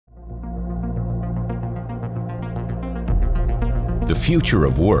The future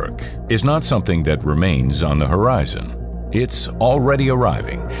of work is not something that remains on the horizon. It's already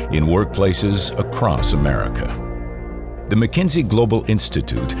arriving in workplaces across America. The McKinsey Global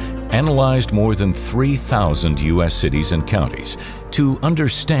Institute analyzed more than 3,000 U.S. cities and counties to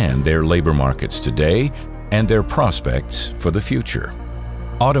understand their labor markets today and their prospects for the future.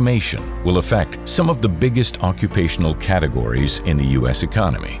 Automation will affect some of the biggest occupational categories in the U.S.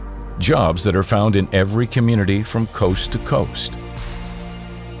 economy, jobs that are found in every community from coast to coast.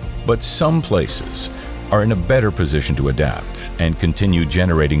 But some places are in a better position to adapt and continue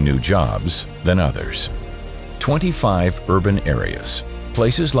generating new jobs than others. 25 urban areas,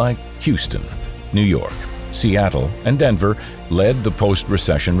 places like Houston, New York, Seattle, and Denver led the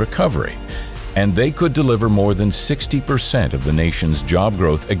post-recession recovery, and they could deliver more than 60% of the nation's job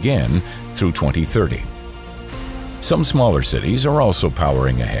growth again through 2030. Some smaller cities are also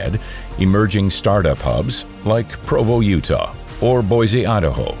powering ahead, emerging startup hubs like Provo, Utah, or Boise,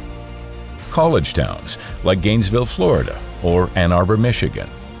 Idaho. College towns like Gainesville, Florida, or Ann Arbor, Michigan.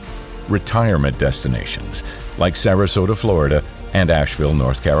 Retirement destinations like Sarasota, Florida, and Asheville,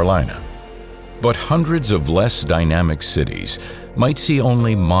 North Carolina. But hundreds of less dynamic cities might see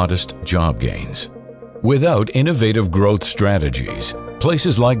only modest job gains. Without innovative growth strategies,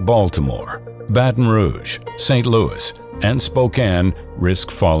 places like Baltimore, Baton Rouge, St. Louis, and Spokane risk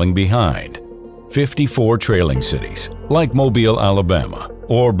falling behind. 54 trailing cities like Mobile, Alabama,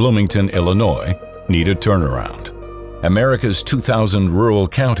 or Bloomington, Illinois, need a turnaround. America's 2,000 rural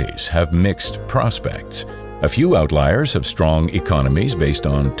counties have mixed prospects. A few outliers have strong economies based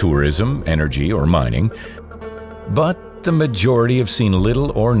on tourism, energy, or mining, but the majority have seen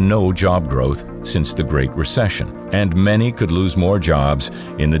little or no job growth since the Great Recession, and many could lose more jobs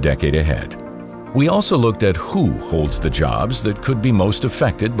in the decade ahead. We also looked at who holds the jobs that could be most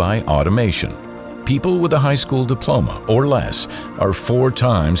affected by automation. People with a high school diploma or less are 4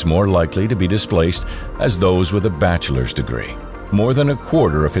 times more likely to be displaced as those with a bachelor's degree. More than a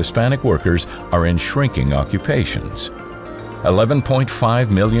quarter of Hispanic workers are in shrinking occupations. 11.5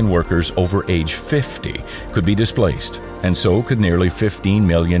 million workers over age 50 could be displaced, and so could nearly 15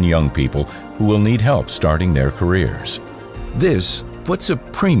 million young people who will need help starting their careers. This puts a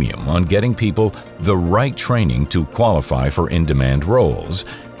premium on getting people the right training to qualify for in-demand roles,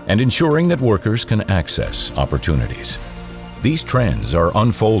 and ensuring that workers can access opportunities. These trends are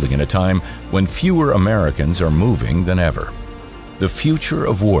unfolding in a time when fewer Americans are moving than ever. The future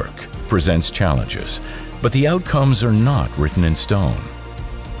of work presents challenges, but the outcomes are not written in stone.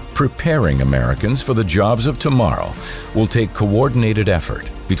 Preparing Americans for the jobs of tomorrow will take coordinated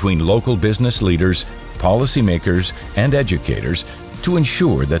effort between local business leaders, policymakers, and educators to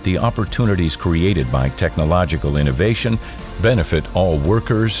ensure that the opportunities created by technological innovation benefit all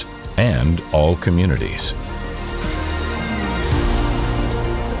workers and all communities.